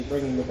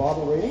bringing the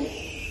Bible reading.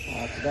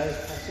 Today's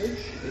passage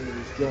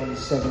is John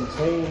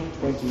 17,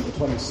 20 to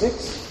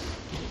 26.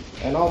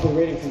 And I'll be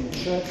reading from the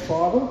Church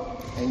Bible,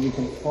 and you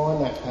can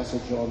find that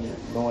passage on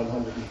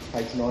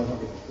page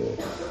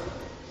 930.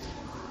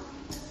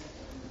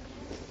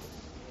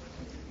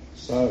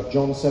 So,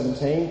 John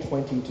 17,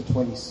 20 to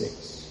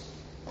 26.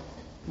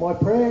 My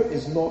prayer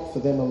is not for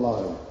them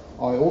alone.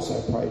 I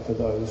also pray for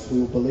those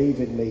who will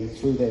believe in me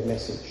through their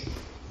message,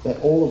 that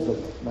all of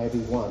them may be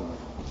one.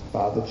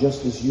 Father,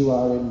 just as you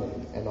are in me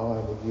and I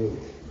am in you,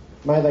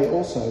 may they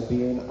also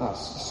be in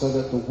us, so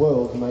that the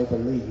world may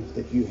believe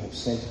that you have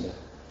sent me.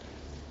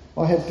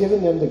 I have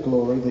given them the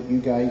glory that you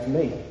gave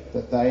me,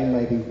 that they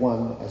may be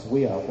one as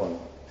we are one,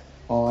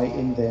 I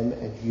in them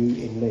and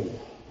you in me,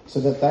 so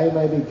that they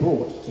may be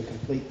brought to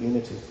complete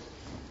unity.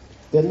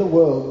 Then the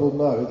world will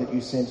know that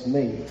you sent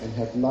me and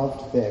have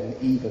loved them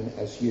even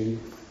as you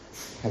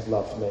have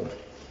loved me.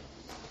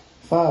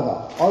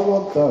 Father, I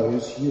want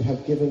those you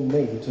have given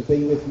me to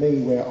be with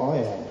me where I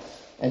am,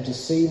 and to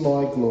see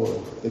my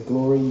glory, the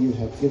glory you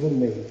have given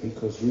me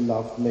because you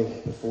loved me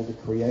before the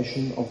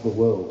creation of the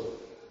world.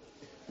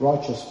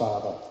 Righteous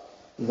Father,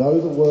 though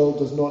the world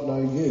does not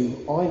know you,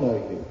 I know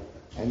you,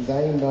 and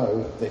they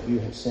know that you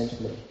have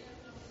sent me.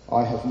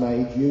 I have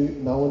made you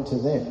known to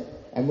them,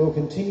 and will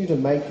continue to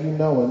make you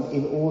known,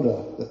 in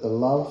order that the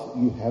love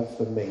you have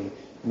for me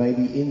may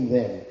be in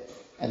them,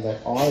 and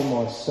that I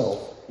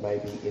myself may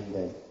be in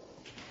them.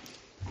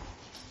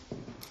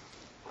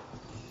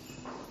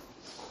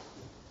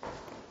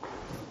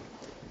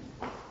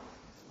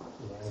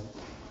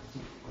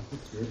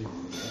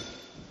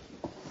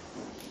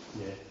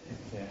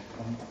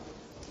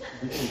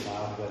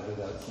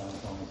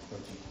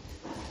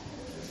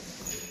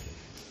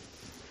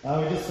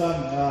 We just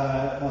sung,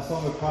 my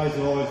song of praise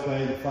will always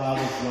be the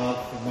Father's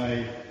love for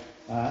me.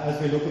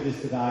 As we look at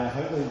this today,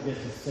 hopefully we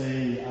get to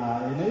see in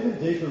an even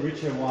deeper,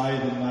 richer way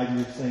than maybe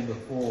we've seen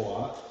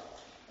before,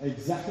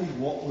 exactly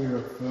what we're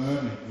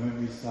affirming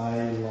when we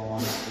say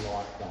lines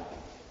like that.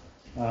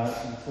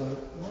 And so,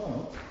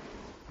 well,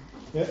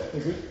 yeah,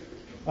 they're good.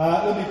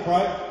 Let me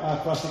pray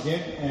for us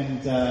again,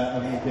 and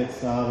we'll get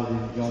started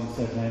in John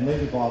 17. Leave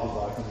the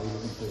Bibles open, we'll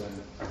listen to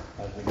them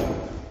as we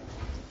go.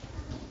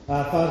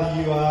 Father,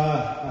 you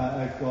are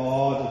a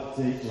God of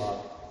deep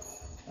love.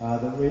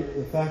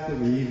 The fact that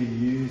we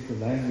even use the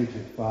language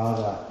of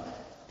Father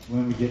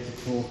when we get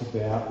to talk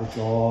about the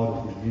God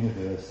of the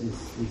universe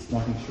is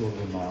nothing short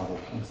of marvel.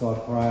 And so I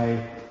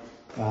pray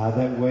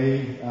that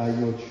we,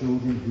 your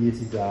children here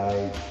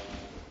today,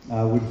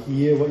 would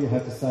hear what you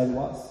have to say to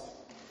us.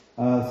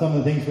 Some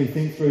of the things we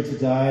think through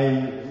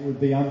today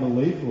would be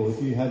unbelievable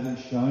if you hadn't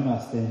shown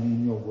us them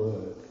in your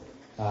word.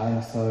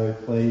 And so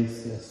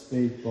please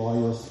speak by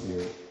your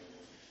Spirit.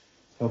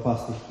 Help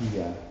us to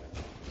hear.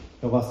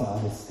 Help us to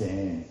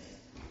understand.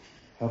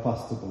 Help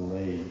us to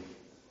believe.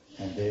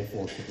 And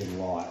therefore to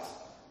delight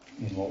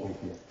in what we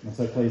hear. And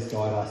so please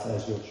guide us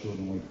as your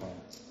children, we pray.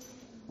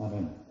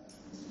 Amen.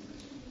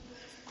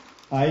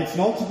 It's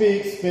not to be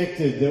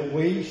expected that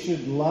we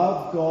should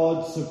love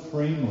God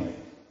supremely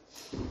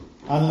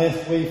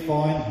unless we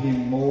find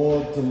him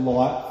more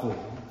delightful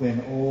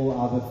than all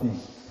other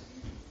things.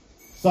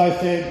 So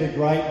said the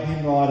great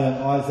hymn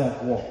writer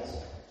Isaac Watts.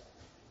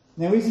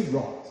 Now, is he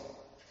right?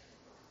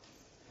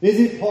 Is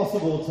it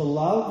possible to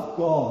love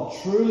God,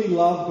 truly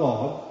love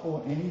God,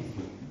 or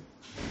anything,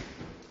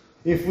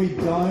 if we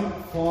don't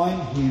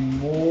find him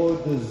more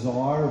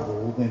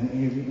desirable than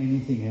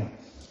anything else?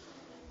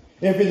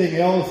 Everything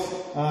else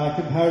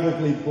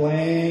comparatively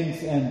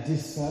bland and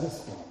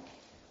dissatisfying.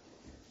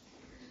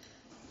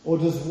 Or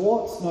does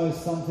Watts know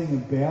something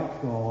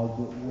about God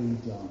that we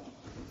don't?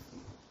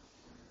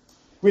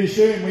 We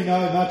assume we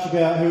know much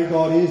about who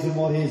God is and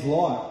what he's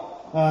like.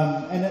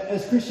 And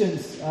as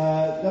Christians,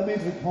 that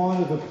means we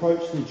kind of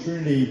approach the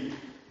Trinity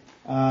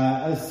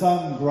as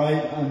some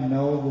great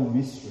unknowable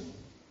mystery.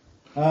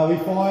 We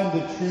find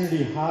the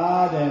Trinity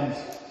hard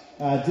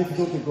and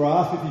difficult to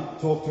grasp. If you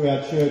talk to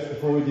our church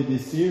before we did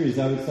this series,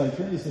 they would say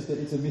Trinity is just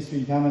it's a mystery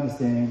you can't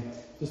understand,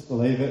 just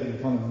believe it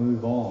and kind of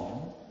move on.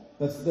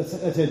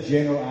 That's a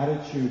general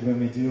attitude when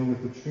we deal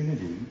with the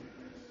Trinity.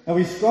 And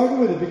we struggle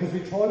with it because we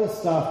try to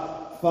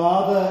stuff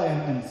Father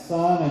and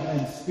Son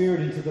and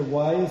Spirit into the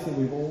ways that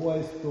we've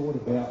always thought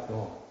about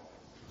God.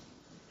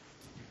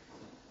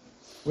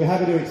 We're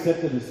happy to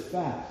accept it as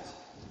fact,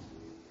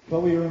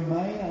 but we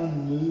remain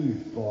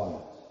unmoved by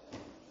it.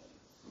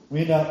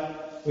 We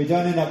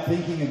don't end up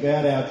thinking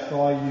about our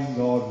triune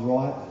God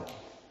rightly,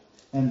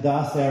 and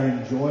thus our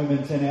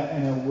enjoyment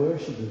and our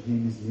worship of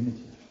him is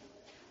limited.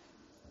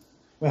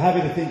 We're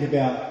happy to think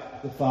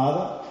about the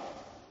Father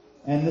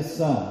and the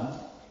Son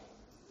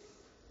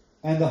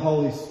and the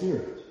Holy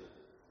Spirit.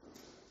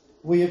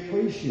 We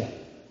appreciate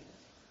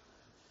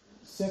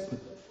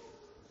separately.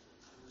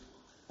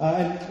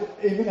 And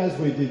even as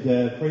we did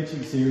the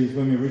preaching series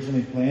when we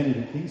originally planned it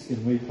at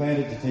Kingston, we planned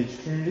it to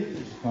teach Trinity,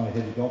 which is kind of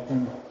heavy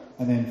doctrine,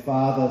 and then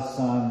Father,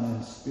 Son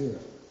and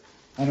Spirit.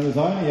 And it was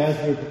only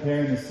as we were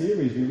preparing the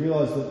series we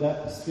realised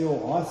that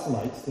still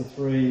isolates the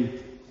three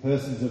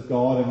persons of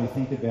God and we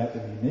think about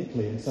them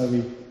uniquely. And so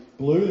we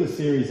blew the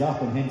series up,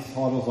 and hence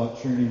titles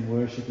like Trinity in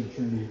Worship and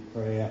Trinity in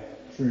Prayer,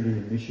 Trinity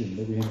in Mission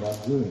that we ended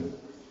up doing.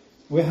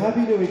 We're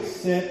happy to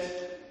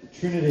accept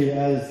Trinity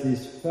as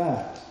this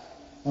fact,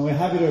 and we're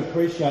happy to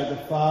appreciate the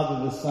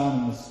Father, the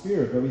Son and the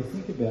Spirit, but we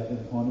think about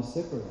them kind of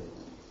separately.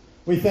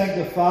 We thank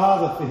the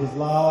Father for his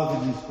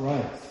love and his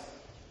grace.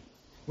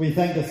 We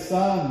thank the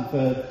Son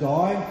for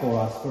dying for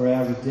us for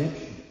our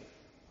redemption.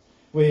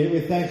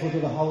 We're thankful to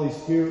the Holy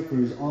Spirit for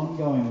his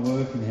ongoing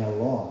work in our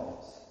lives.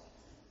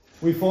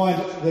 We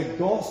find the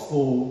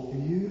gospel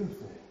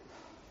beautiful.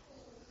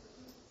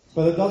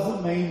 But it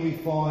doesn't mean we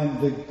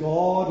find the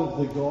God of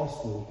the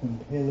gospel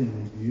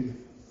compellingly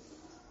beautiful.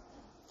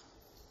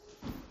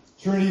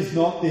 Trinity is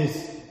not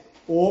this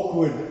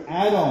awkward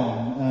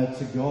add-on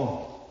to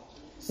God,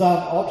 some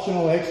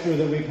optional extra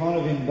that we're kind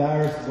of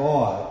embarrassed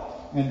by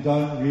and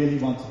don't really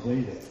want to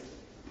be there.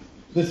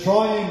 The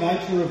triune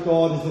nature of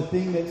God is the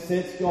thing that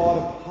sets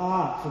God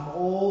apart from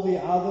all the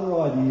other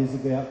ideas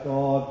about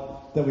God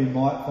that we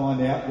might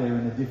find out there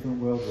in the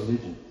different world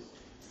religions.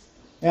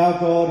 Our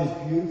God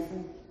is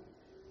beautiful,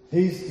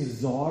 he's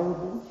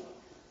desirable,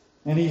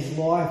 and he's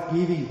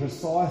life-giving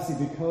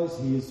precisely because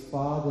he is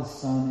Father,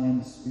 Son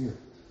and Spirit.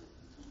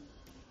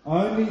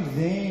 Only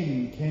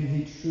then can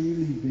he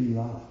truly be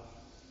loved.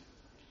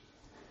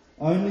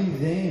 Only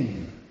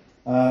then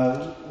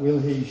will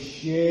he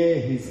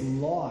share his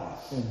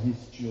life and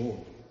his joy.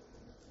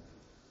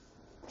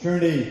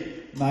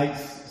 Trinity makes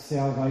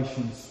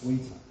salvation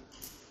sweeter.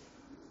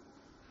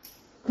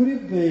 Could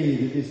it be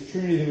that this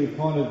Trinity that we've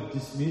kind of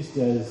dismissed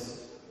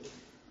as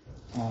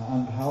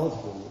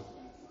unpalatable,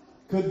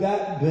 could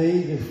that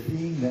be the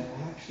thing that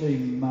actually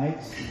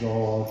makes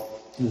God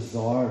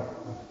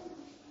desirable?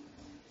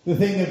 The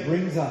thing that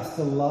brings us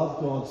to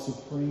love God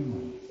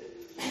supremely,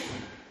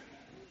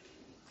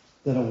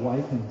 that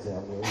awakens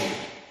our worship.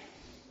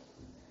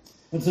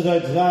 And so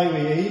today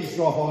we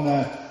eavesdrop on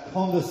a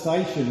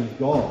conversation of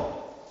God.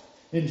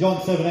 In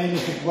John 17,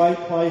 it's a great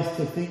place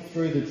to think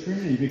through the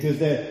Trinity because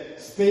they're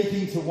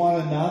speaking to one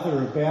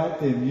another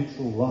about their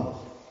mutual love.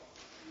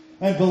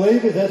 And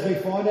believers, as we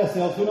find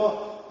ourselves, we're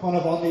not kind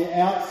of on the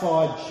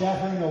outside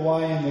chattering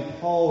away in the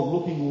cold,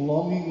 looking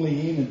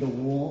longingly in at the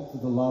warmth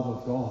of the love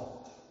of God.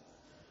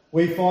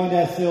 We find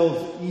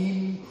ourselves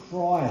in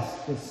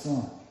Christ the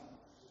Son,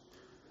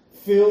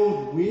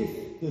 filled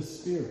with the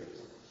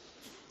Spirit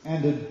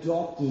and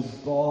adopted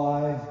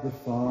by the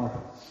Father.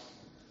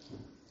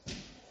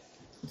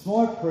 It's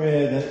my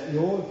prayer that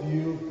your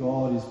view of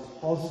God is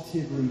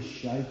positively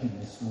shaken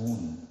this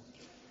morning.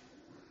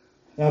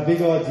 Our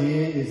big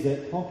idea is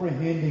that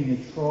comprehending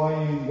the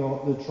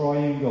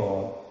triune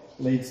God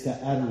leads to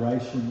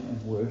adoration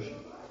and worship.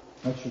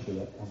 That should be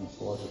up on the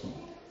slide, I think.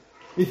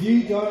 If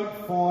you don't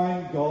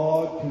find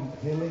God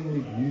compellingly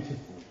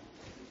beautiful,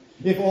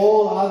 if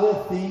all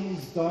other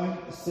things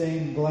don't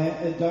seem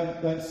bland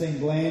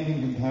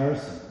in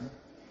comparison,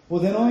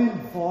 well then I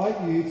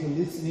invite you to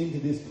listen into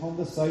this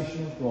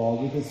conversation of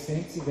God with a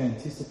sense of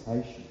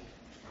anticipation.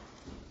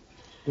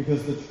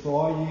 Because the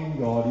triune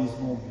God is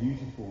more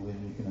beautiful than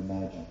you can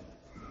imagine.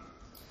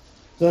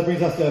 So that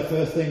brings us to our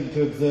first thing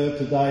to observe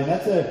today, and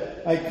that's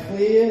a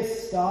clear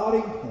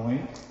starting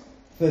point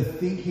for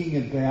thinking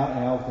about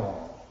our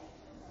God.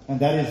 And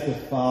that is the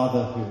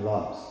Father who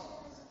loves.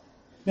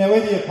 Now,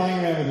 whether you're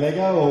playing around with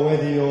Lego or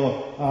whether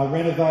you're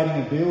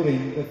renovating a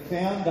building, the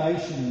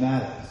foundation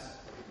matters.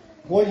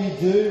 What you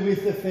do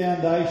with the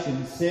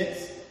foundation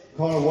sets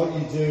kind of what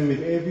you do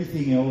with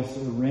everything else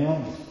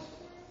around it.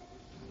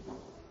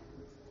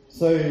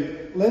 So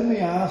let me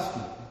ask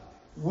you,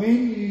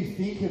 when you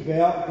think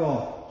about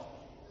God,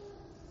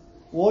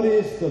 what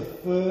is the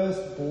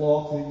first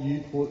block that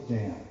you put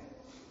down?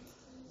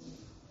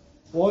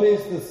 What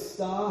is the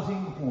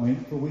starting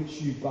point for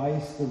which you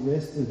base the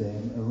rest of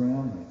them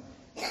around them?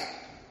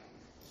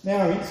 Now,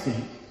 our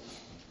instinct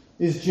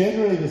is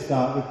generally to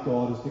start with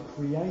God as the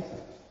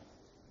Creator,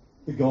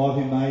 the God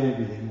who made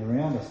everything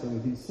around us that we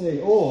can see.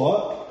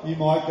 Or you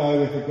might go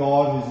with a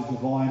God who's a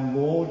divine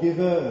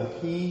lawgiver or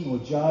king or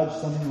judge,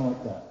 something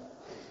like that.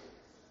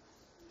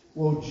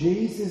 Well,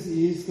 Jesus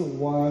is the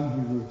one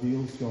who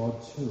reveals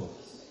God to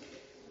us.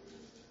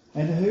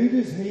 And who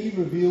does he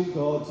reveal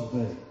God to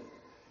be?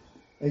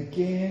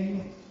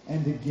 Again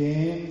and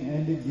again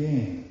and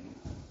again,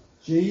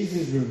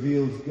 Jesus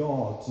reveals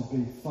God to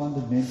be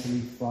fundamentally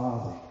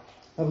Father.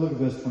 Have a look at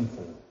verse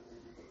 24.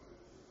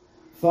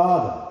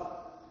 Father,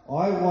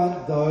 I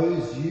want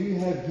those you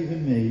have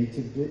given me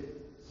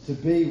to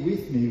be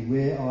with me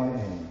where I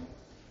am,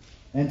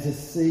 and to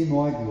see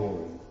my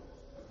glory.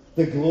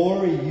 The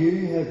glory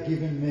you have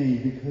given me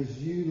because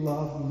you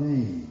loved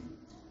me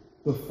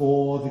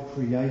before the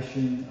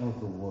creation of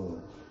the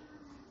world.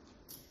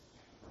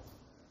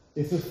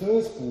 If the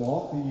first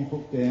block that you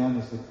put down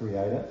is the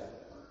Creator,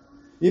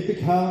 it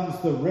becomes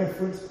the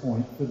reference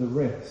point for the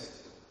rest.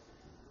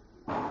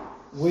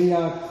 We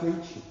are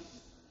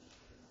creatures,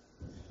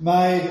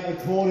 made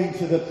according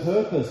to the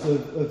purpose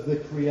of the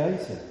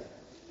Creator.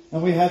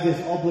 And we have this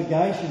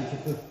obligation to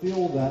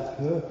fulfill that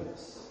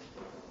purpose,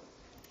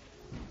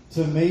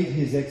 to meet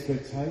his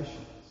expectations.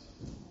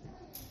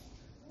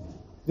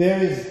 There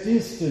is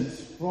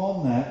distance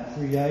from that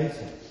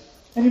Creator.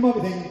 And you might be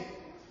thinking,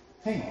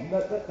 hang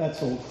on,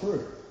 that's all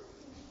true.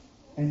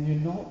 And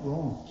you're not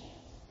wrong.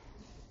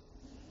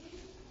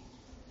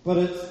 But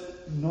it's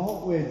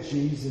not where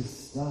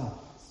Jesus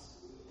starts.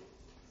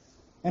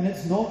 And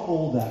it's not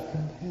all that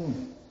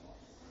compelling.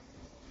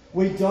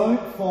 We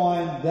don't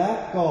find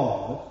that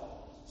God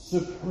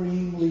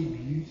supremely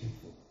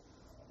beautiful.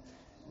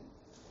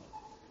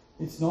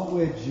 It's not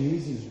where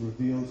Jesus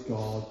reveals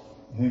God,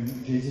 whom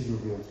Jesus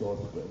reveals God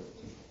to be.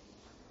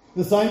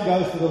 The same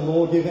goes for the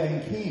lawgiver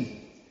and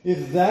king.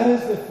 If that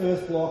is the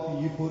first block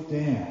that you put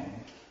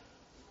down,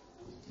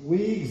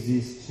 we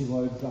exist to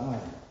obey.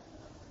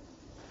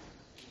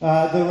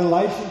 The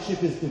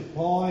relationship is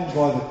defined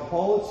by the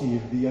quality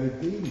of the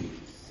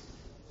obedience.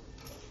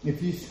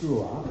 If you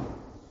screw up,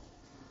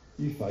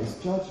 you face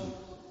judgment.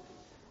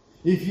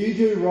 If you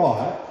do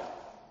right,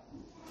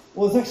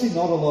 well, there's actually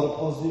not a lot of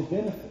positive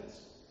benefits.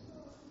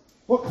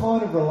 What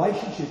kind of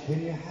relationship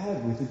can you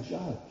have with a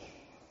judge?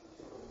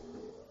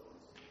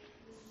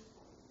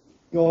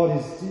 God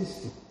is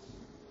distant,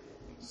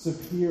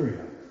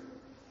 superior,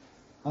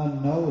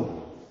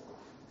 unknowable.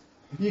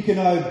 You can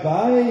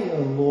obey a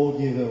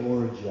lawgiver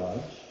or a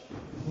judge.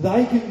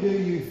 They can do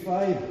you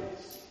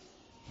favours.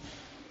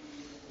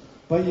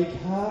 But you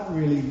can't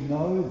really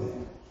know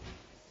them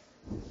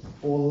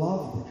or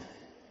love them.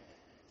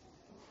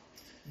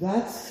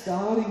 That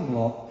starting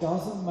block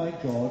doesn't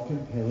make God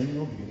compelling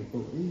or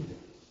beautiful either.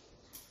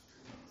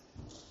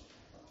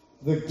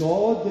 The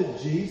God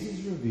that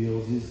Jesus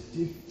reveals is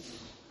different.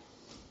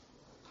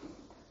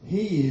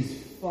 He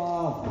is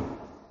Father.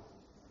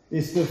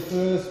 It's the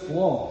first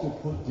block to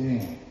put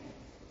down.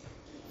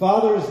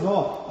 Father is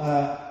not,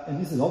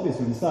 and this is obvious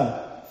when you say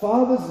it,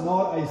 Father's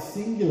not a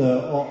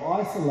singular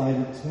or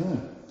isolated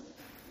term.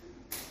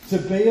 To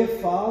be a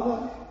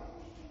father,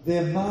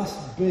 there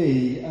must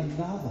be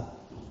another.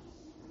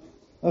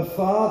 A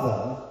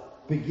father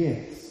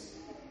begets.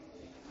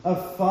 A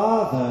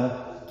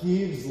father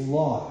gives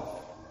life.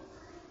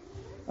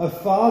 A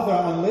father,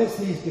 unless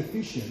he's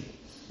deficient,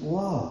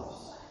 loves.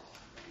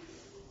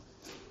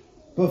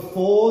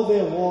 Before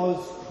there was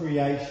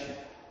creation,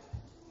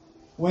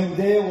 when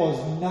there was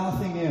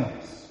nothing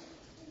else,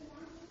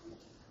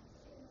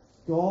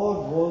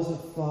 God was a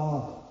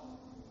father,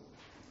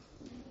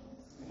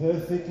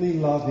 perfectly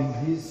loving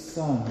his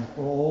Son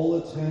for all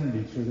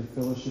eternity through the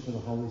fellowship of the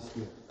Holy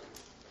Spirit.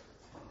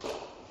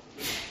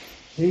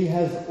 He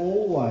has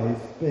always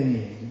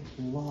been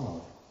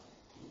love.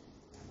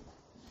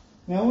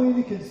 Now we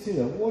need to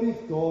consider, what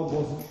if God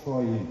wasn't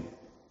triune?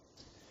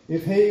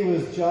 If he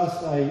was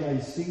just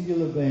a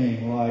singular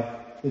being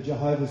like the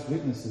Jehovah's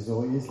Witnesses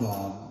or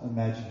Islam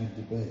imagine him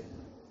to be?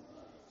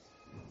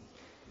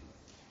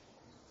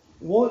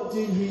 What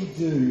did he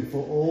do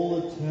for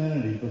all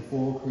eternity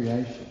before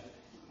creation?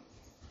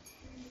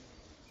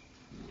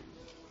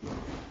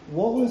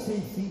 What was he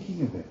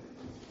thinking about?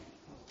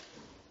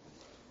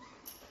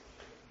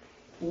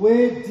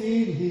 Where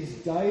did his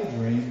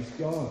daydreams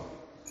go?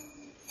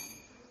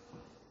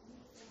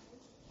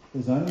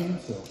 There's only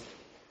himself.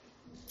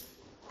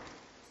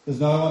 There's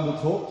no one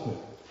to talk to.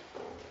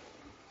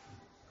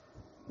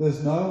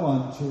 There's no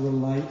one to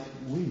relate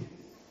with.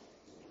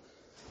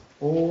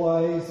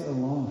 Always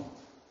alone.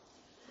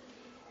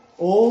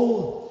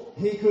 All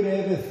he could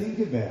ever think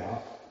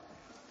about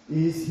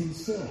is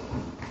himself.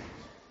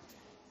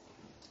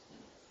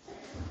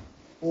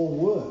 Or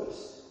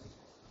worse,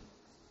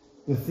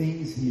 the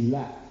things he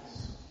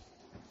lacks.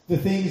 The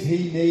things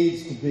he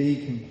needs to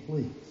be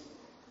complete.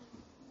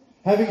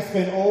 Having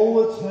spent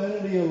all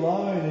eternity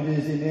alone, it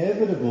is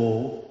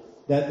inevitable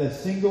that the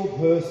single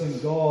person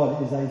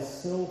God is a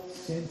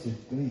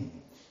self-centered being.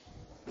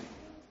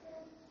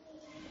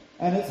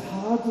 And it's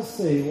hard to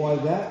see why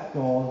that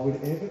God would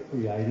ever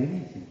create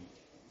anything.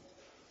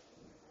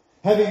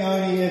 Having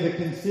only ever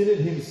considered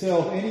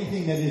himself,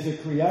 anything that is a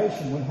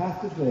creation would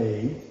have to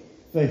be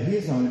for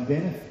his own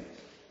benefit.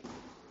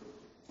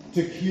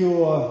 To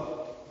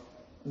cure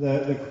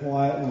the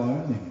quiet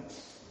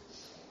loneliness.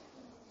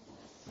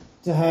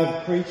 To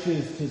have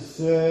creatures to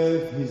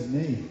serve his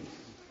needs.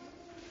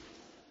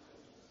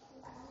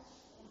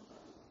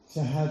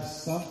 To have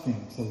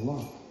something to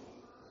love.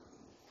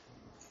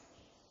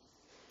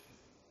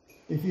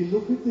 If you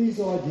look at these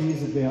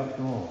ideas about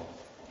God,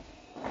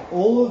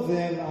 all of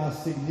them are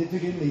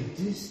significantly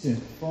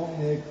distant from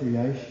their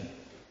creation.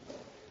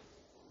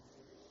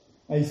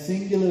 A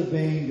singular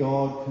being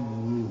God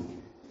can rule.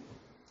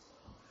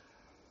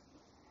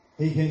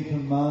 He can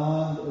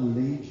command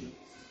allegiance.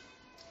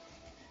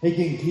 He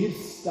can give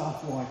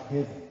stuff like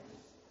heaven.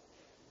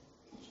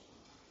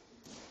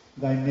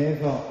 They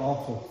never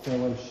offer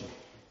fellowship.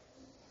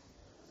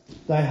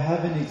 They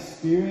haven't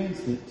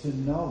experienced it to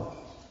know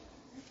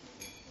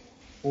it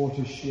or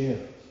to share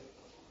it.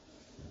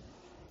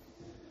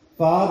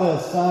 Father,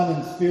 Son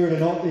and Spirit are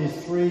not these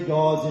three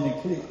gods in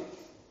a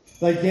clique.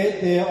 They get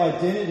their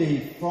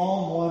identity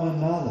from one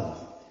another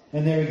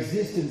and their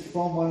existence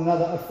from one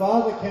another. A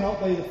father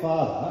cannot be the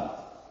Father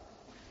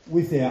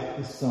without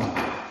the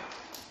Son,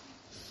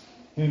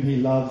 whom he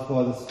loves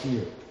by the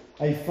Spirit.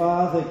 a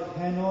father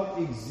cannot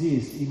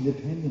exist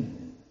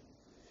independently.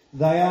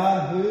 They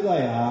are who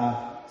they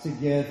are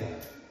together,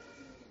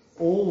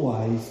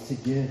 always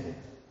together.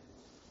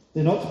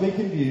 They're not to be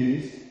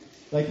confused.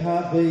 They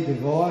can't be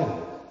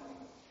divided.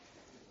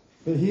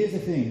 But here's the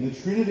thing. The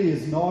Trinity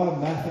is not a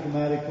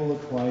mathematical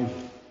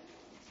equation.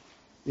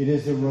 It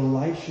is a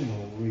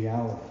relational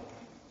reality.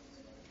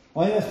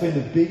 I think that's been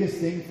the biggest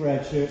thing for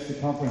our church to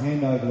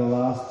comprehend over the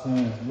last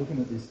term, looking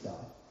at this stuff.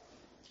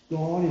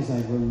 God is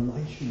a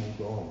relational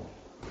God.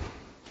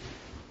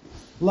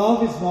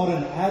 Love is not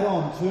an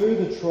add-on to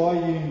the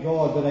triune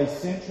God, but a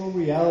central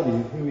reality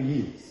of who he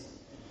is.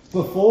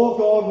 Before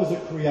God was a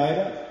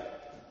creator,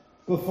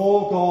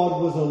 before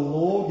God was a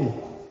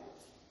lawgiver,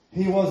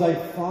 he was a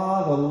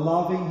father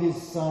loving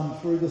his son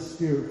through the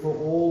Spirit for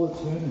all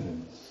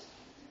eternity.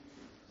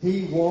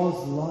 He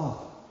was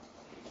love.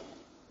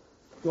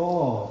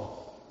 God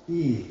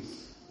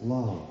is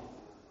love.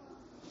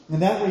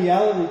 And that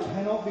reality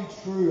cannot be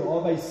true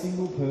of a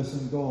single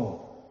person God.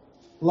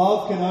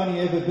 Love can only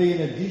ever be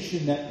an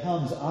addition that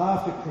comes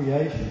after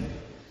creation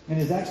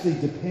and is actually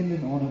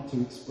dependent on it to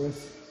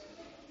express it.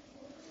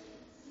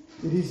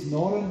 It is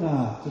not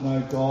enough to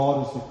know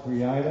God as the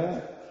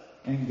creator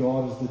and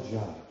God as the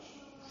judge.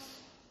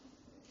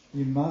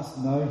 You must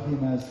know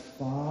him as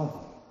Father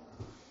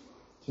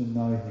to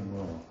know him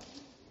well.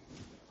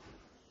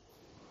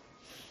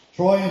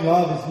 Triune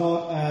love is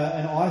not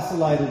an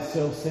isolated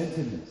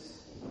self-centeredness.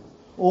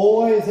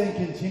 Always and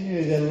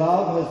continually their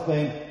love has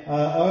been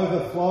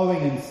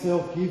overflowing and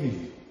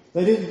self-giving.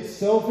 They didn't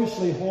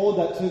selfishly hoard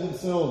that to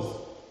themselves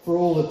for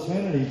all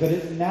eternity, but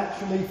it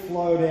naturally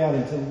flowed out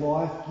into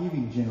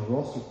life-giving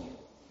generosity.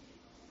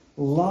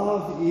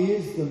 Love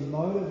is the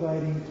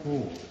motivating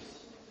cause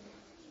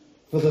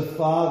for the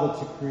Father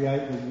to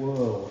create the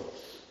world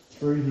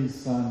through his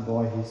Son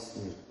by his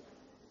Spirit.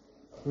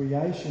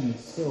 Creation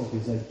itself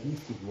is a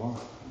gift of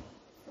life.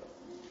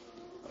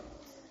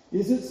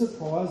 Is it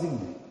surprising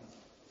then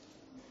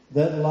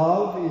that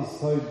love is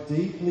so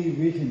deeply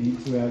written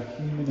into our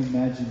human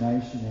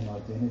imagination and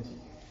identity?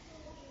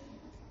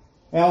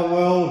 Our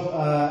world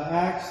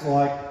acts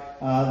like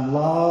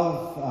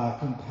love,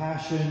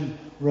 compassion,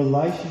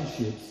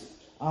 relationships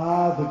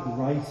are the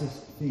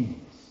greatest things.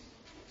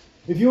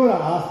 If you were to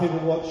ask people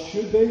what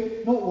should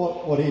be, not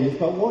what is,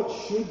 but what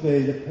should be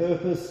the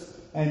purpose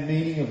and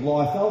meaning of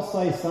life, they'll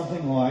say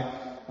something like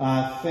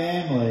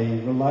family,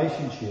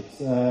 relationships,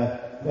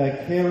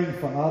 caring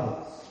for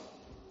others.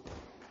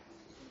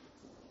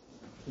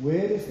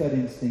 Where does that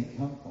instinct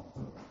come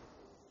from?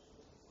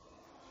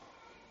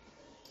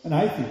 An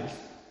atheist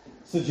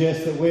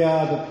suggests that we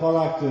are the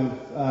product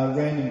of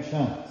random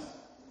chance.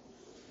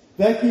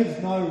 That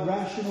gives no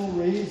rational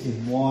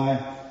reason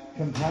why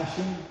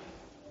compassion,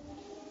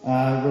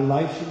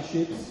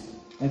 relationships,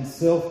 and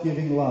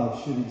self-giving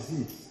love should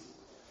exist.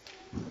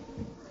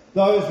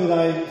 Those with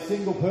a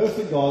single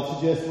person God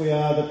suggest we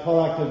are the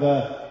product of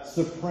a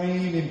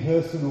supreme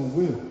impersonal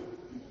will.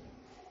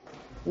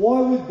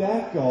 Why would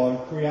that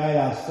God create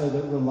us so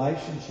that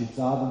relationships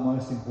are the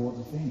most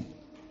important thing?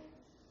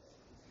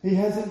 He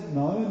hasn't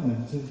known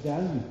them to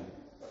value them.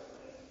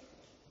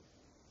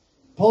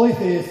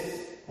 Polytheists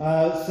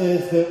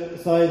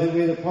say that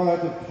we're the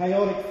product of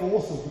chaotic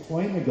forces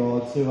between the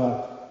gods who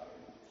are,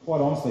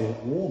 quite honestly,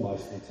 at war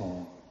most of the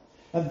time.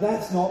 And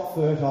that's not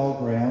fertile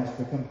ground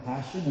for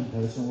compassion and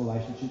personal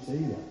relationships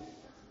either.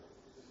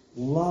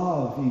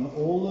 Love in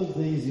all of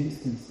these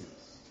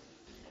instances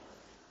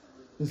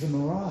is a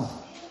mirage.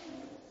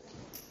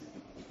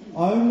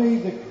 Only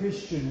the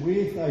Christian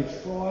with a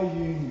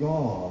triune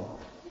God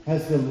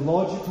has the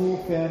logical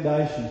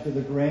foundation for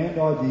the grand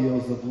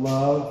ideals of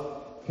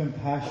love,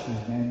 compassion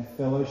and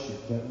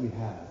fellowship that we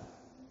have.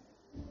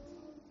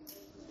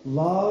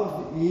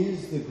 Love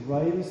is the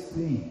greatest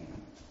thing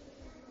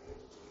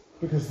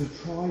because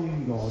the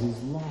triune God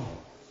is love.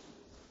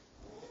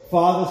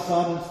 Father,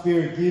 Son and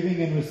Spirit giving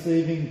and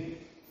receiving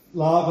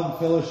love and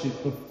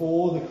fellowship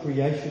before the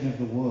creation of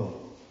the world.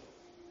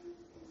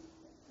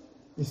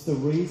 It's the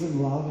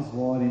reason love is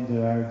wired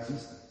into our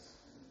existence.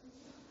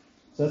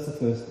 So that's the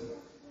first thing.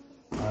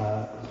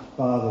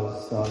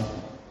 Father's Son.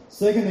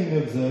 Second thing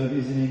to observe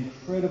is an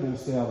incredible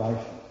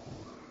salvation.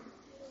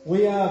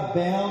 We are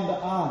bound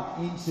up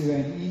into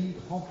an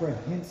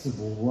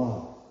incomprehensible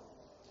love.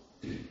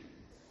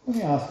 Let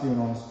me ask you an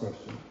honest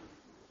question.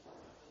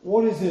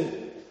 What is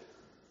it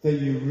that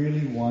you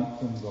really want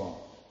from God?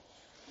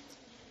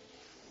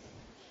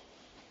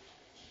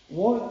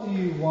 What do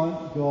you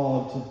want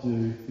God to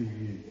do for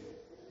you?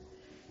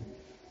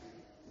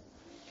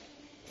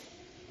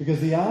 Because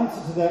the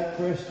answer to that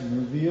question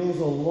reveals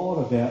a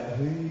lot about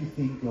who you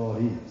think God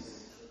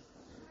is.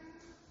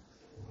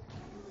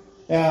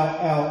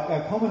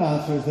 Our common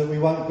answer is that we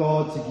want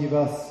God to give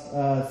us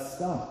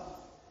stuff.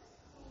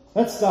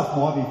 That stuff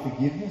might be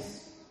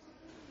forgiveness.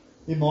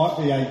 It might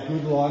be a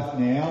good life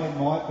now. It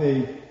might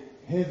be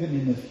heaven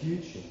in the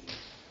future.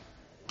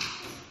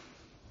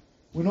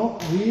 We're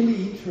not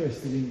really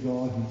interested in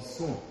God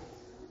himself.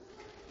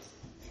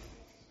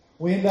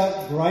 We end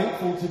up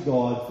grateful to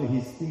God for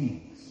his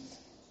things.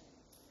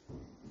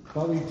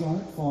 but we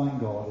don't find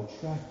God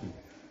attractive.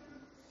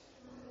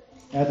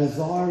 Our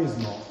desire is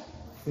not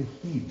for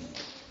him.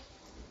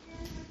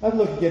 Have a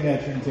look again at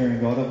our Trinitarian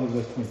God. Have a look at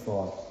verse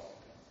 25.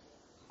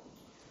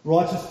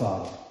 Righteous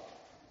Father,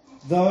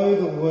 though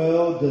the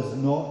world does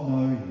not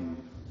know you,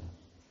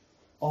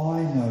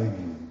 I know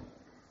you,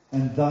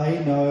 and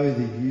they know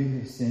that you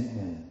have sent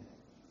me.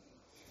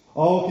 I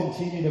will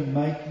continue to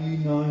make you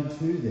known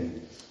to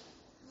them.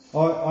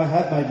 I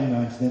have made you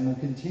known to them and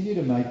will continue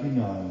to make you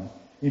known,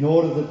 in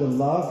order that the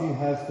love you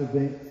have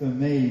for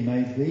me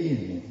may be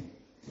in them,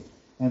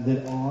 and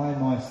that I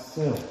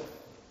myself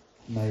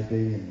may be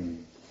in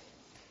them.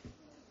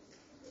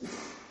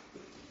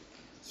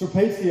 This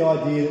repeats the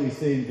idea that we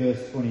see in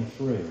verse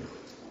 23.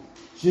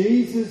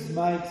 Jesus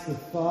makes the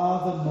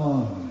Father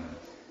known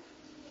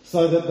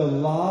so that the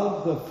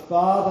love the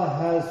Father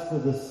has for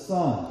the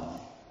Son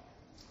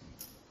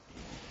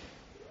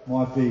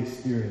might be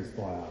experienced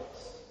by us.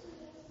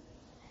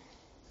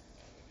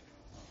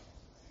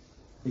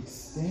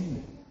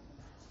 Extended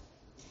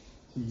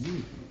to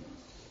you.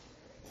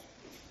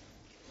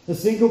 The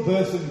single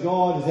person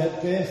God is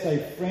at best a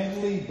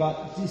friendly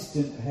but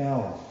distant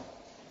power.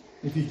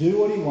 If you do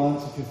what he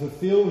wants, if you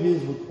fulfill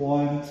his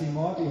requirements, he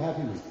might be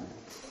happy with you.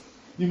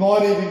 You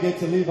might even get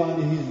to live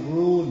under his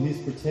rule and his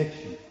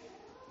protection,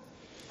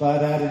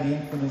 but at an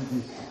infinite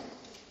distance.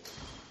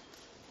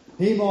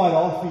 He might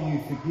offer you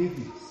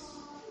forgiveness,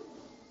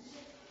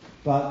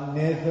 but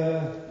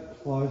never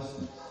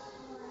closeness.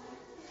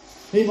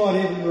 He might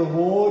even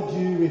reward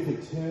you with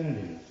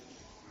eternity,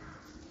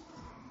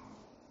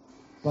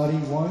 but he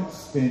won't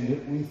spend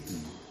it with you.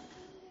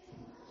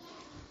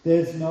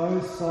 There's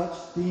no such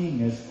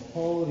thing as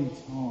quality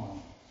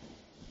time.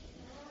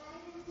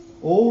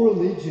 All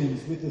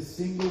religions with a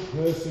single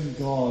person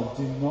God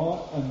do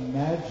not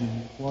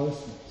imagine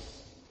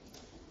closeness,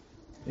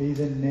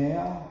 either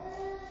now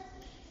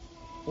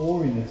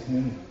or in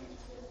eternity.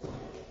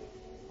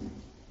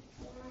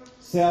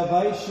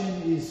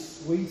 Salvation is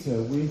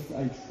sweeter with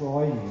a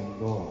triune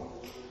God.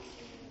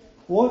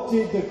 What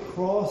did the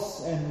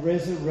cross and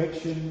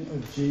resurrection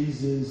of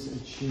Jesus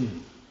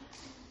achieve?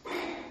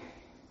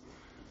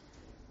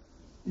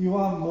 You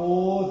are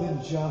more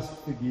than just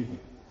forgiven,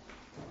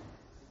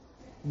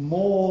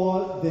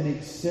 more than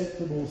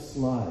acceptable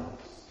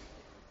slaves,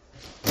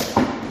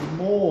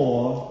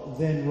 more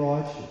than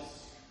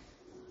righteous.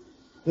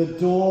 The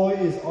door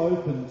is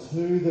open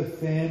to the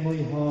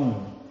family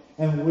home,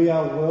 and we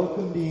are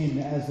welcomed in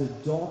as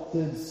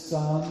adopted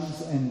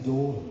sons and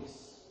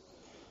daughters.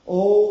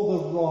 All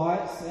the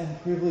rights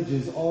and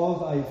privileges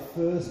of a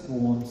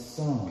firstborn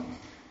son.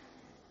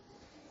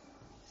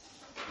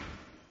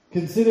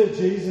 Consider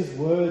Jesus'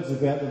 words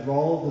about the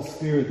role of the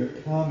Spirit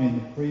that come in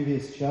the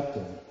previous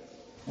chapter,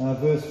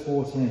 verse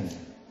 14.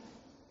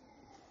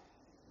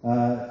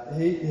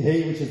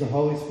 He, which is the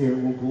Holy Spirit,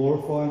 will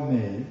glorify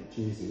me,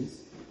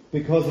 Jesus,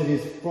 because it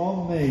is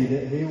from me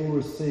that he will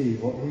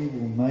receive what he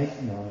will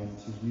make known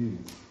to you.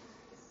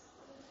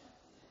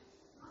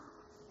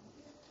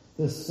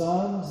 The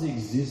Son's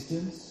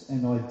existence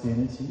and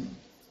identity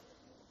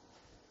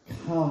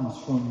comes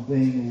from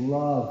being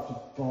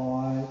loved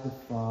by the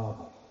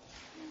Father.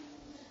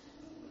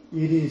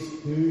 It is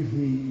who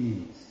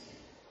he is.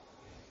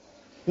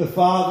 The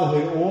Father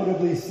who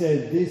audibly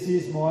said, "This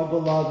is my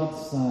beloved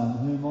Son,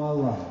 whom I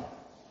love,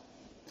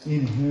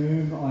 in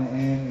whom I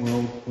am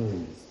well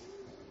pleased."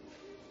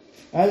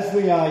 As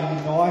we are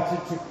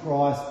united to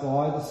Christ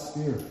by the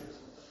Spirit,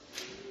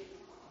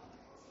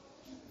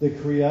 the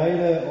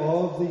Creator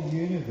of the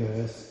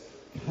universe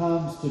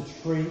comes to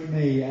treat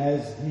me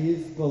as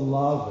his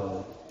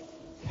beloved,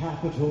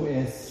 capital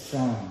S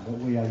Son that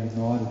we are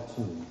united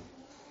to.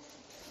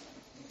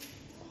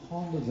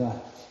 Ponder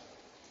that.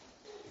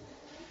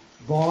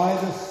 By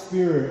the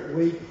Spirit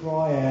we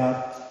cry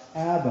out,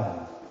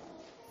 Abba,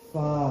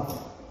 Father.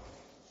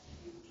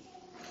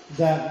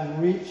 That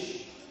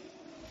rich,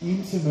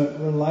 intimate,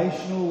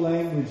 relational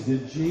language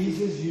that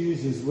Jesus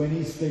uses when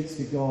he speaks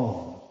to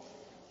God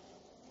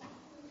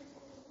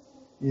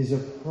is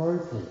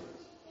appropriate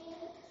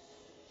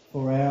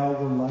for our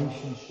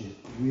relationship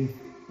with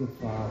the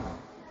Father.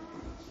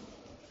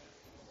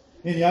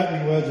 In the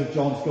opening words of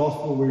John's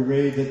Gospel, we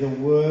read that the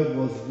Word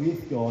was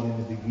with God in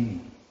the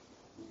beginning.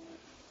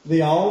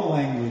 The old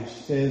language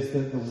says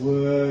that the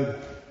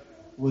Word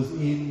was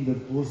in the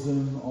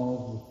bosom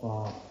of the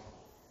Father.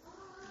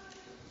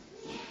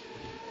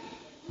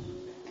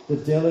 The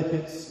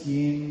delicate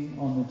skin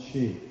on the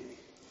cheek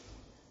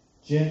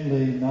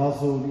gently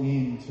nuzzled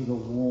into the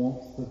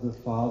warmth of the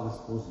Father's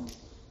bosom.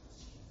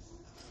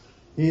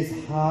 His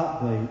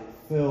heartbeat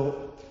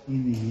felt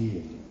in the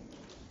ear.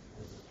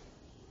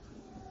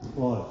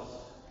 Close,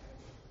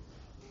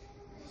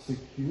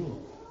 secure,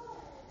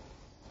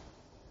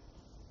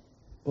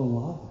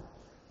 beloved.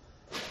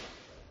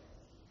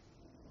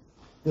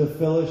 The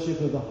fellowship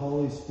of the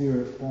Holy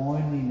Spirit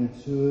binding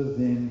the two of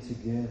them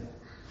together.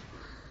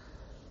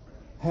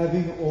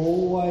 Having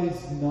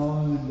always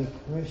known the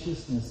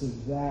preciousness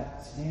of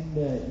that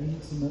tender,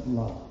 intimate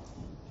love,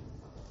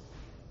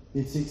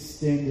 it's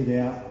extended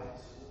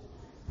outwards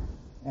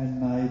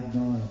and made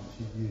known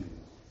to you.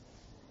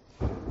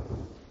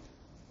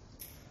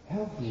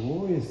 How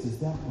glorious does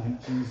that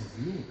make Jesus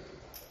look?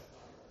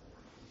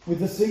 With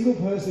the single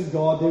person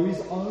God, there is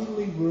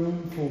only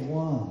room for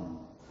one.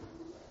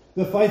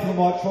 The faithful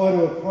might try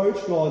to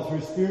approach God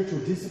through spiritual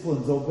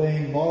disciplines or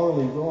being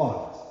morally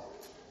right,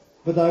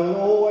 but they will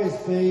always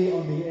be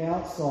on the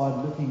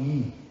outside looking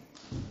in.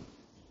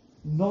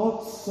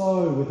 Not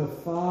so with a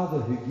Father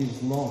who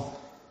gives life.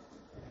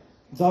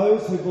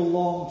 Those who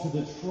belong to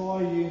the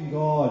triune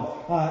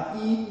God are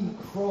in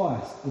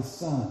Christ the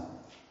Son.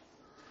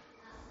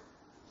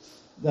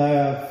 They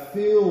are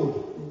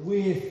filled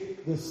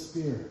with the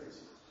Spirit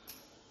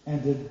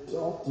and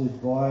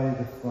adopted by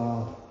the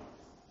Father.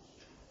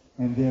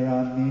 And there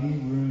are many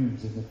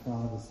rooms in the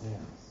Father's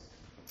house.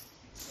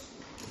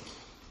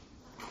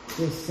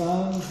 The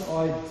Son's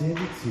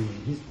identity,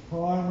 his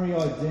primary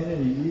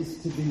identity, is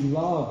to be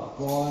loved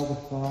by the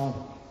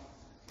Father.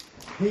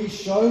 He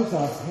shows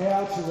us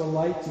how to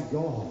relate to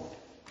God.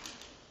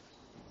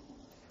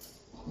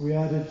 We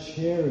are to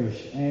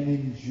cherish and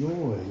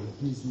enjoy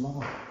his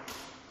love.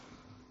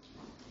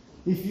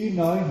 If you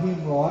know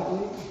him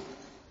rightly,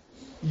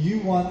 you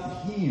want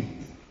him.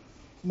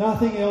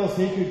 Nothing else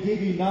he could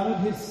give you, none of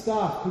his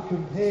stuff could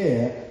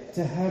compare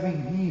to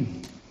having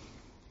him.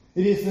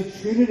 It is the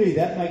Trinity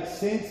that makes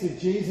sense of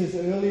Jesus'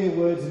 earlier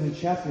words in the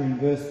chapter in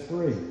verse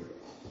 3.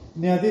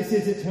 Now this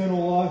is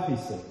eternal life, he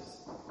says,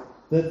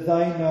 that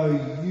they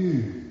know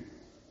you,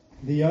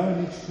 the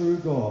only true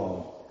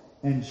God,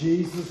 and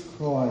Jesus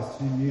Christ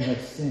whom you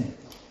have sent.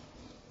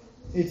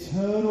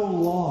 Eternal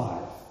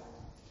life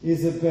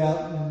is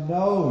about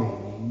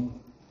knowing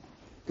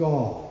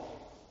God,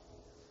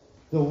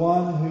 the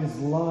one whose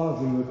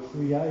love we were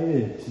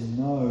created to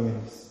know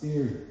and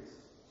experience.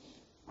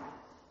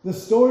 The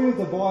story of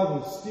the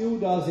Bible still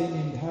does end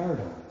in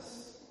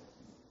paradise,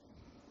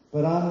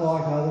 but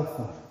unlike other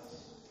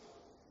faiths,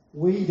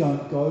 we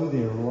don't go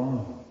there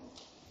alone.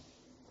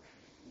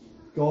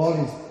 God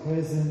is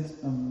present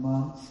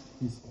amongst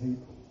his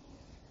people.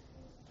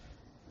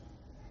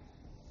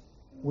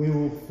 We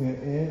will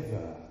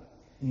forever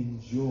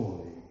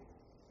enjoy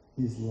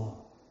his love.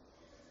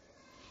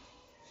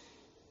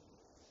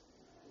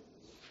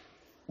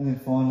 And then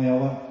finally, I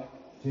want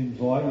to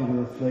invite you to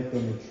reflect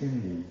on the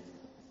Trinity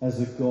as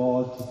a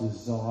God to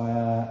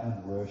desire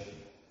and worship.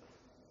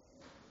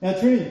 Now,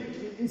 Trinity,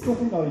 it's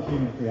definitely not a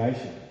human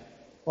creation.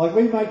 Like,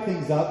 we make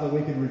things up that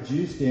we can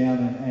reduce down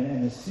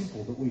and are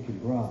simple that we can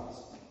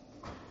grasp.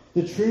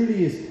 The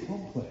Trinity is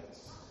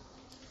complex.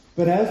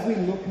 But as we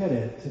look at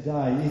it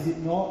today, is it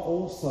not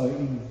also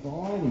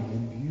inviting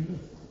and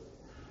beautiful?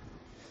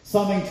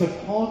 Something to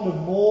ponder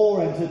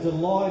more and to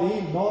delight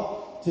in,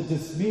 not to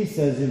dismiss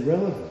as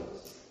irrelevant.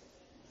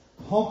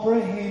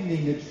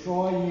 Comprehending the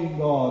triune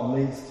God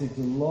leads to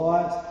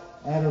delight,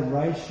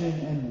 adoration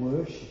and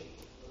worship.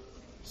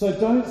 So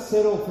don't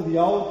settle for the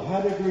old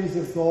categories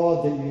of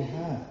God that you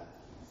have.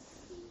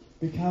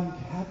 Become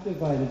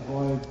captivated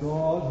by a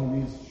God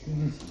who is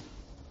Trinity.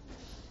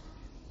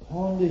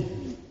 Ponder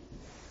him.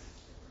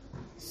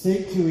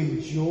 Seek to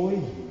enjoy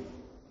him.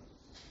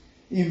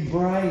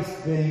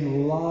 Embrace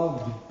being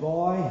loved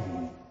by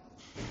him.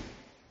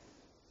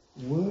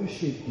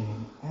 Worship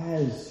him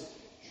as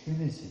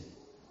Trinity.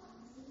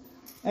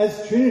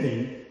 As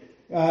Trinity,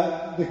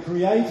 the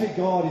Creator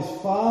God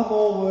is far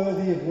more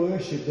worthy of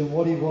worship than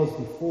what he was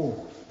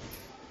before.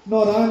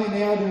 Not only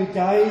now do we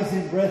gaze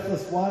in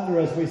breathless wonder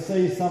as we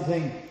see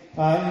something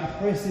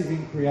impressive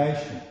in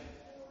creation.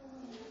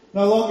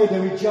 No longer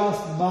do we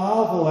just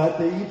marvel at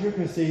the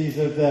intricacies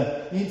of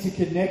the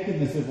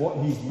interconnectedness of what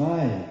he's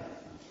made,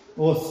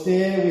 or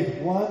stare with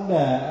wonder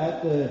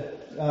at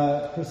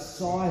the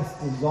precise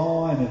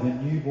design of a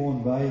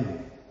newborn baby.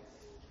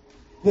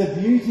 The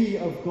beauty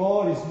of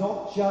God is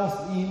not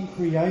just in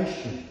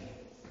creation,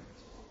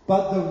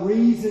 but the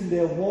reason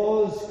there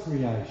was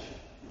creation.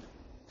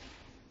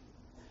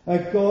 A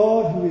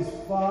God who is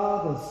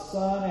Father,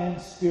 Son and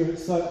Spirit,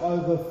 so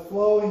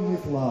overflowing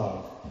with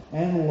love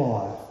and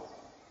life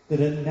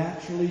that it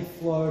naturally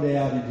flowed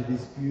out into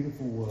this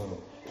beautiful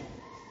world.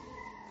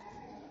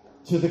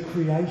 To the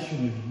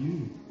creation of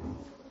you,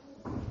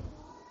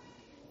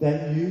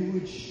 that you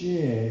would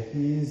share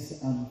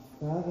his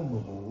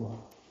unfathomable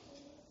love.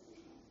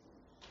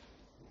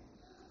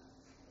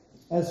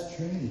 As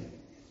Trinity,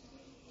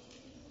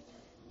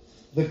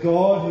 the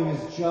God who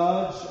is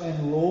judge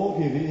and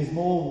lawgiver is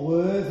more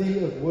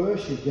worthy of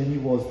worship than he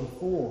was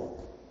before.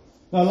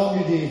 No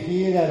longer do you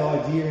hear that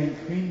idea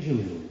and cringe a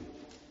little.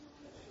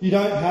 You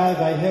don't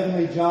have a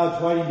heavenly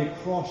judge waiting to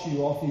cross you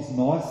off his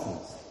nice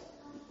list.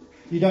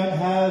 You don't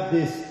have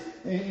this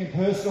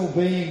impersonal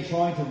being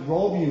trying to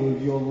rob you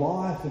of your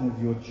life and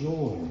of your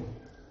joy.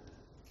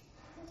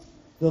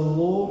 The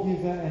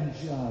lawgiver and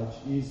judge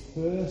is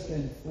first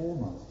and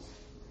foremost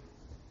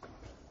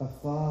a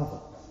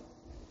father.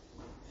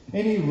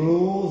 Any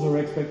rules or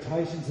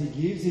expectations he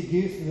gives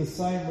for the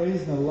same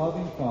reason a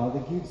loving father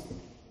gives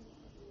them.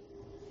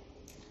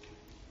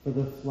 For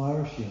the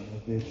flourishing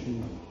of their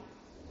children.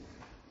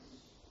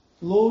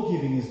 Law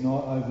giving is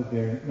not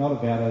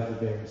about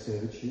overbearing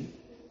servitude.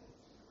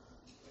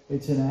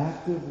 It's an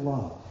act of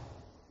love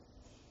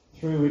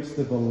through which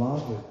the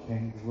beloved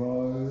can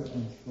grow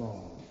and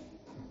thrive.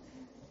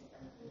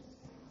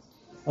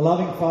 A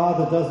loving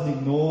father doesn't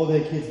ignore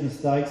their kids'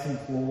 mistakes and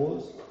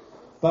flaws,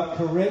 but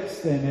corrects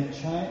them and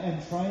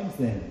trains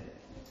them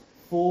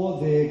for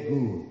their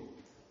good.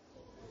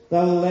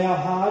 They'll allow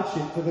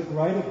hardship for the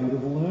greater good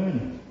of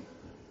learning.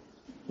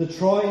 The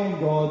triune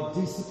God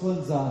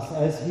disciplines us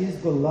as his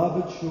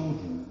beloved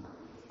children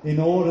in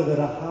order that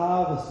a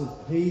harvest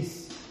of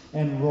peace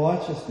and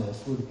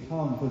righteousness would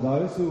come for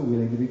those who are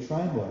willing to be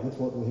trained by it. That's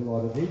what the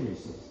writer of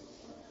Hebrews says.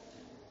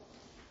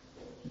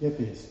 Get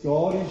this.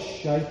 God is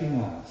shaping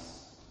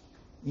us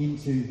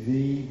into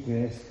the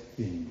best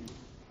thing.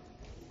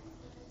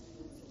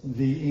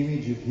 The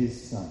image of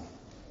his Son.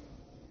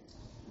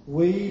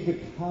 We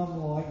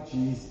become like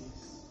Jesus.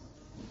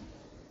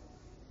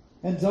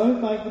 And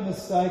don't make the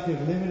mistake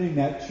of limiting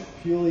that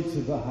purely to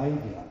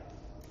behaviour,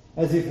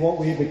 as if what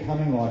we're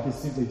becoming like is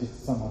simply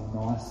just someone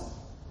nicer.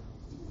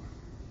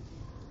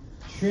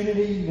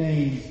 Trinity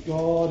means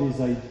God is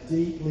a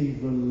deeply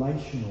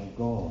relational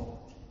God.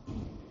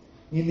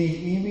 In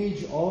the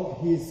image of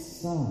his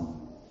Son,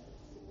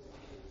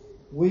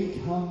 we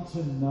come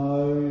to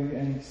know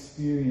and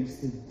experience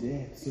the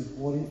depths of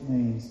what it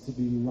means to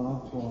be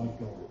loved by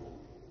God.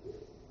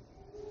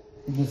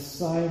 In the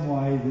same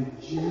way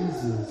that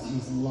Jesus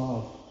is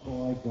loved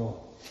by God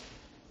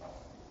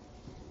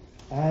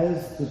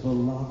as the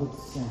beloved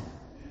Son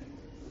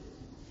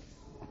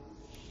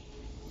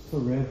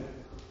forever.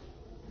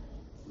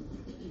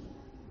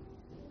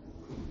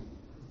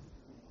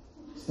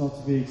 It's not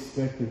to be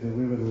expected that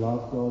we would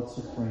love God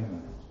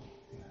supremely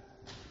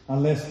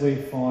unless we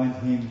find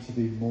him to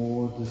be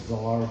more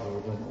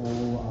desirable than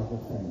all other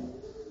things.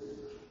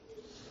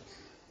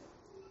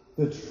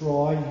 The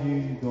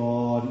triune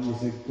God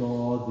is a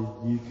God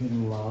that you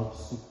can love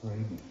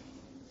supremely.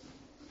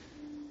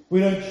 We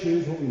don't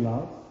choose what we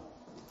love.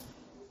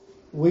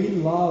 We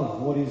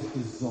love what is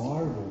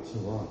desirable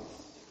to us.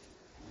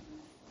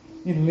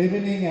 In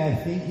limiting our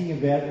thinking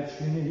about the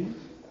Trinity,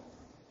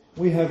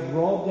 we have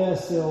robbed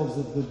ourselves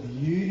of the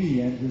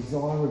beauty and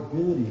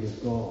desirability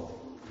of God.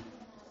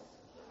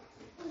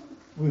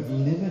 We've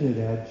limited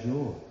our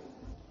joy.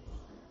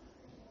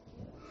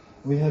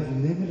 We have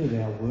limited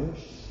our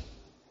worship.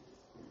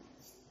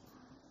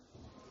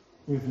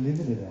 We've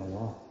limited our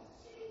life.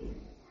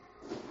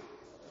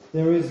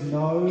 There is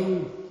no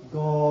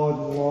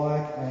God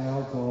like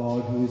our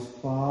God who is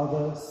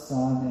Father,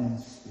 Son and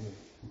Spirit.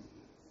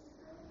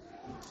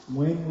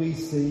 When we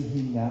see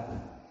him that way,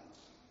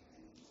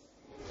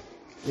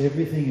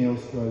 everything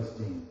else grows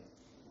dim.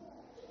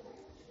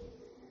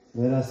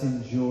 Let us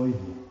enjoy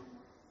him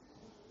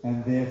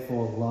and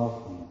therefore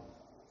love him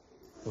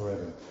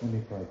forever. Let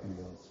me pray for you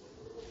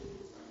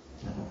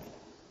guys.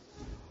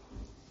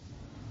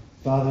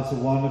 Father, it's a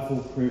wonderful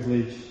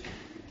privilege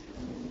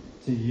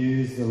to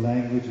use the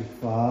language of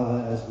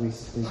Father as we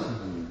speak to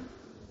you.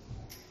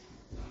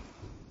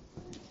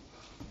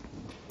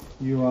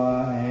 You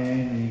are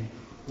an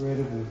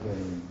incredible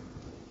being.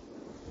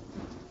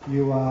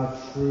 You are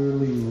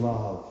truly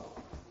love,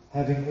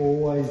 having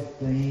always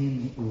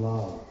been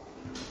love.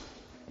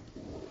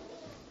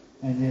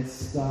 And yet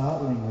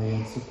startlingly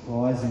and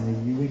surprisingly,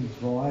 you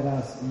invite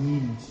us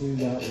into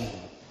that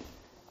love,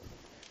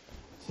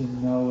 to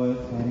know it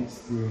and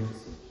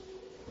experience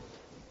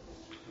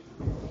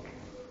it.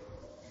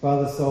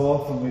 Father, so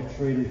often we've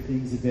treated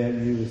things about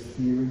you as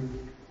theory,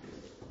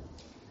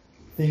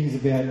 things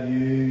about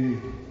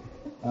you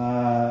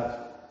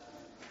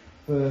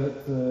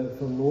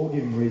for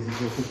law-giving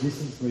reasons or for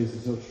distance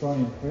reasons or try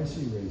and impress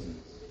you reasons.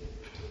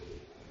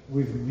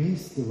 We've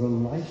missed the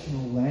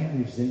relational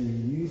language that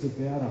you use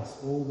about us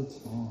all the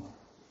time.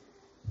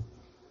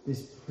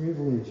 This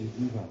privilege you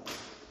give us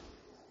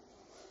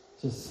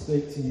to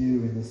speak to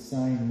you in the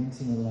same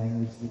intimate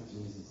language that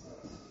Jesus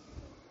does.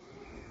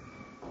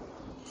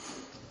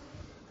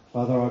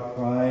 Father, I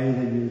pray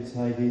that you would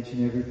take each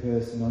and every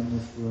person in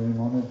this room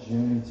on a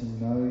journey to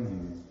know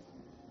you,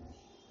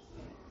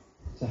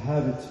 to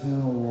have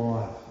eternal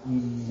life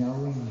in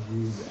knowing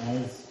you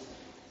as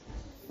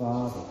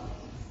Father,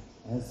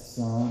 as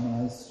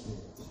Son, as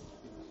Spirit.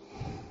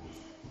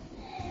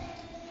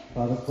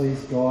 Father, please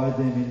guide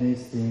them in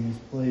these things.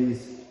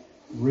 Please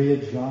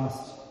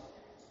readjust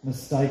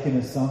mistaken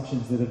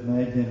assumptions that have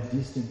made them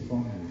distant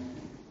from you.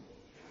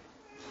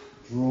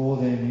 Draw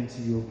them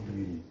into your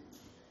beauty.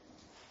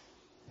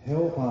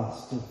 Help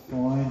us to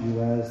find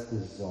you as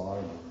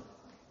desirable,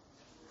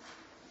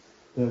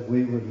 that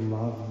we would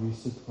love you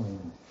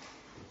supremely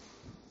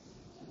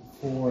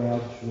for our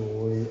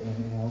joy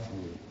and our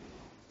good,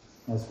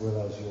 as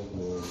well as your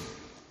glory.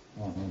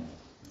 Amen.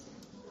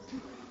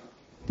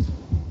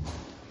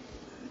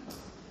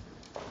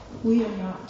 We are not